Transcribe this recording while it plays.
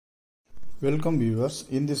Welcome viewers.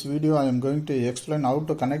 In this video I am going to explain how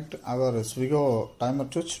to connect our SwiGO timer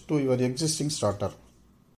switch to your existing starter.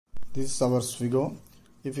 This is our SwiGO.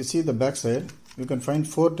 If you see the back side, you can find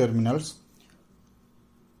 4 terminals,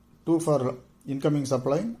 2 for incoming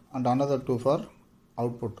supply and another 2 for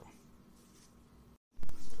output.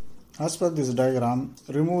 As per this diagram,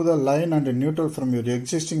 remove the line and neutral from your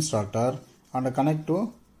existing starter and connect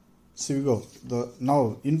to SwiGO.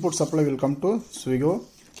 Now input supply will come to SwiGO.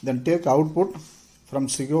 Then take output from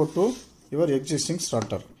SwiGO to your existing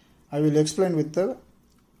starter. I will explain with the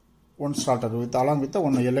one starter along with the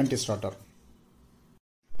one LNT starter.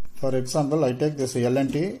 For example, I take this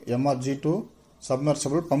LNT MRG2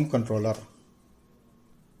 submersible pump controller.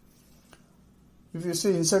 If you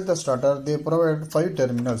see inside the starter, they provide 5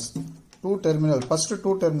 terminals. First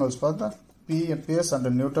 2 terminals for the PS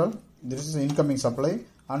and neutral. This is incoming supply.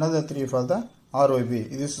 Another 3 for the ROB.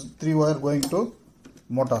 This is 3 wire going to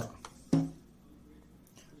motor.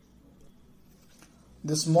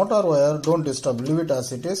 This motor wire don't disturb, leave it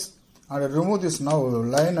as it is, and remove this now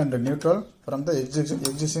line and neutral from the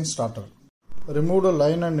existing starter. Remove the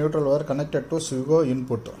line and neutral wire connected to SwiGO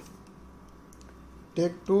input.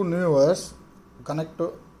 Take 2 new wires, connect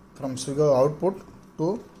from SwiGO output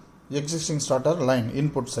to existing starter line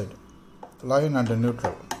input side, line and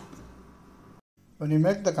neutral. When you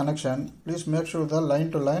make the connection, please make sure the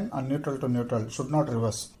line to line and neutral to neutral should not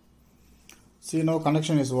reverse. See, now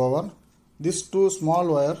connection is over. This 2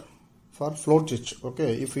 small wire for float switch.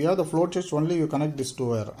 Okay, if you have the float switch only, you connect this 2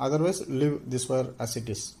 wire. Otherwise, leave this wire as it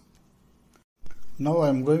is. Now I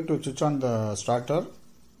am going to switch on the starter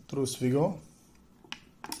through SwiGO.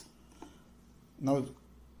 Now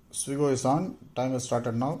SwiGO is on. Time has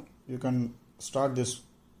started now. You can start this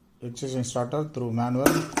existing starter through manual.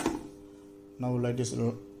 Now light is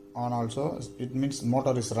on also, it means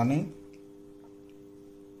motor is running.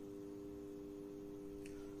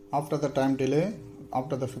 After the time delay,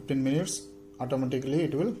 after the 15 minutes, automatically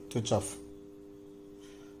it will switch off.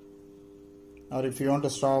 Or if you want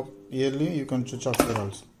to stop early, you can switch off here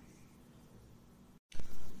also.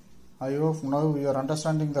 I hope now you are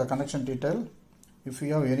understanding the connection detail. If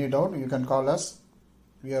you have any doubt, you can call us.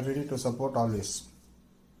 We are ready to support always.